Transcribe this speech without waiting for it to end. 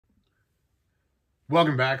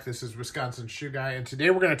Welcome back. This is Wisconsin Shoe Guy, and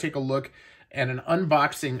today we're going to take a look at an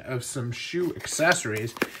unboxing of some shoe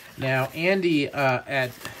accessories. Now, Andy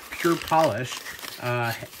at Pure Polish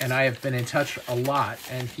and I have been in touch a lot,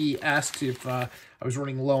 and he asked if I was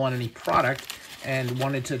running low on any product and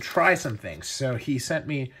wanted to try some things. So he sent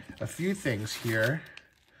me a few things here,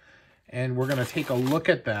 and we're going to take a look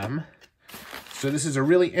at them. So this is a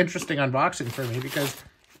really interesting unboxing for me because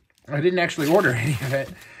I didn't actually order any of it.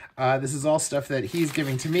 This is all stuff that he's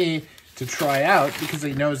giving to me to try out because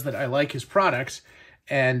he knows that I like his products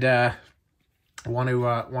and want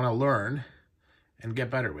to learn and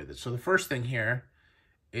get better with it. So the first thing here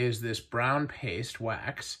is this brown paste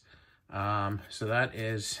wax. So that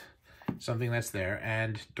is something that's there,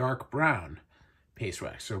 and dark brown paste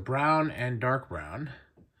wax. So brown and dark brown.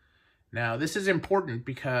 Now, this is important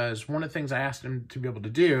because one of the things I asked him to be able to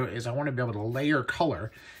do is I want to be able to layer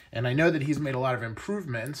color. And I know that he's made a lot of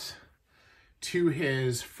improvements to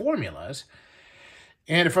his formulas.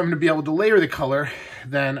 And if I'm going to be able to layer the color,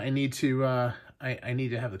 then I need to I need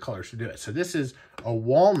to have the colors to do it. So this is a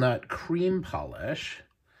walnut cream polish.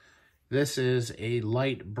 This is a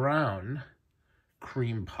light brown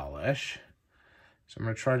cream polish. So I'm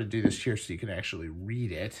going to try to do this here so you can actually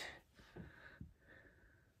read it.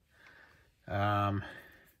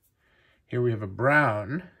 Here we have a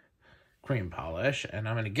brown cream polish, and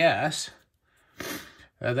I'm going to guess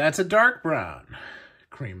that's a dark brown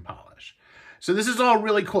cream polish. So this is all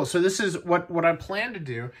really cool. So this is what I plan to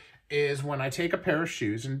do is when I take a pair of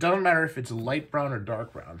shoes, and it doesn't matter if it's light brown or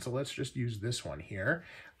dark brown. So let's just use this one here.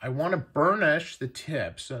 I want to burnish the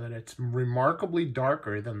tip so that it's remarkably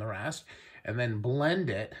darker than the rest, and then blend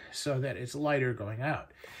it so that it's lighter going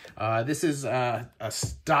out. This is a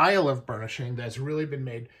style of burnishing that's really been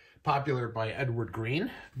made popular by Edward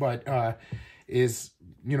Green, but is,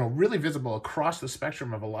 you know, really visible across the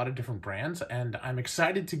spectrum of a lot of different brands. And I'm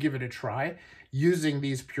excited to give it a try using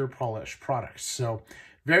these Pure Polish products. So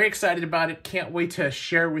very excited about it. Can't wait to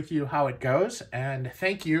share with you how it goes. And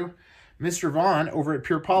thank you, Mr. Vaughn over at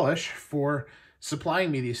Pure Polish, for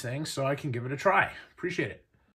supplying me these things so I can give it a try. Appreciate it.